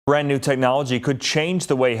Brand new technology could change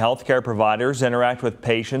the way healthcare providers interact with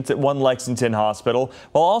patients at one Lexington hospital,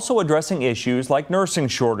 while also addressing issues like nursing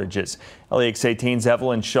shortages. LEX 18's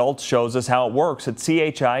Evelyn Schultz shows us how it works at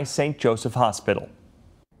CHI St. Joseph Hospital.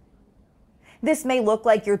 This may look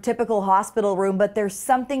like your typical hospital room, but there's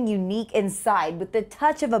something unique inside. With the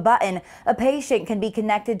touch of a button, a patient can be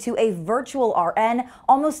connected to a virtual RN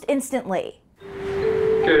almost instantly.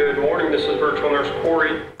 Good morning, this is virtual nurse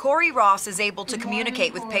Corey. Corey Ross is able to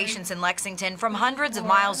communicate with patients in Lexington from hundreds of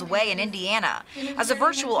miles away in Indiana. As a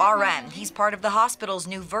virtual RN, he's part of the hospital's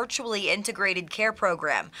new virtually integrated care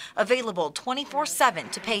program, available 24/7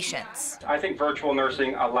 to patients. I think virtual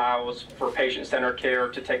nursing allows for patient-centered care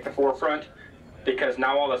to take the forefront, because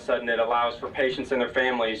now all of a sudden it allows for patients and their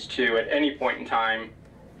families to, at any point in time,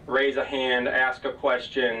 raise a hand, ask a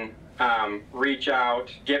question, reach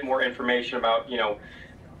out, get more information about,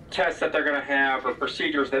 tests that they're going to have, or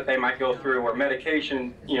procedures that they might go through, or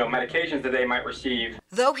medications that they might receive.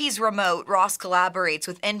 Though he's remote, Ross collaborates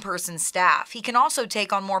with in-person staff. He can also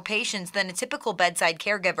take on more patients than a typical bedside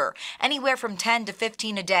caregiver, anywhere from 10 to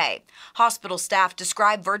 15 a day. Hospital staff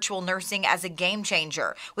describe virtual nursing as a game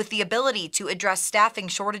changer, with the ability to address staffing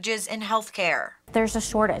shortages in healthcare. There's a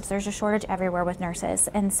shortage. There's a shortage everywhere with nurses,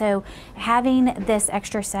 and so having this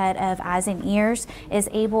extra set of eyes and ears is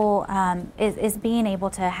being able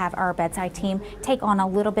to have our bedside team take on a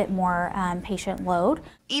little bit more patient load.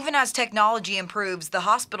 Even as technology improves, the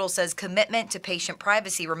hospital says commitment to patient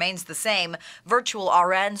privacy remains the same. Virtual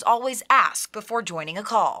RNs always ask before joining a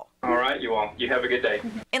call. All right, you all. You have a good day.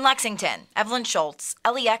 In Lexington, Evelyn Schultz,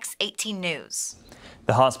 LEX 18 News.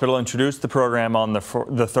 The hospital introduced the program on the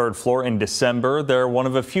third floor in December. They're one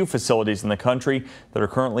of a few facilities in the country that are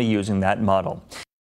currently using that model.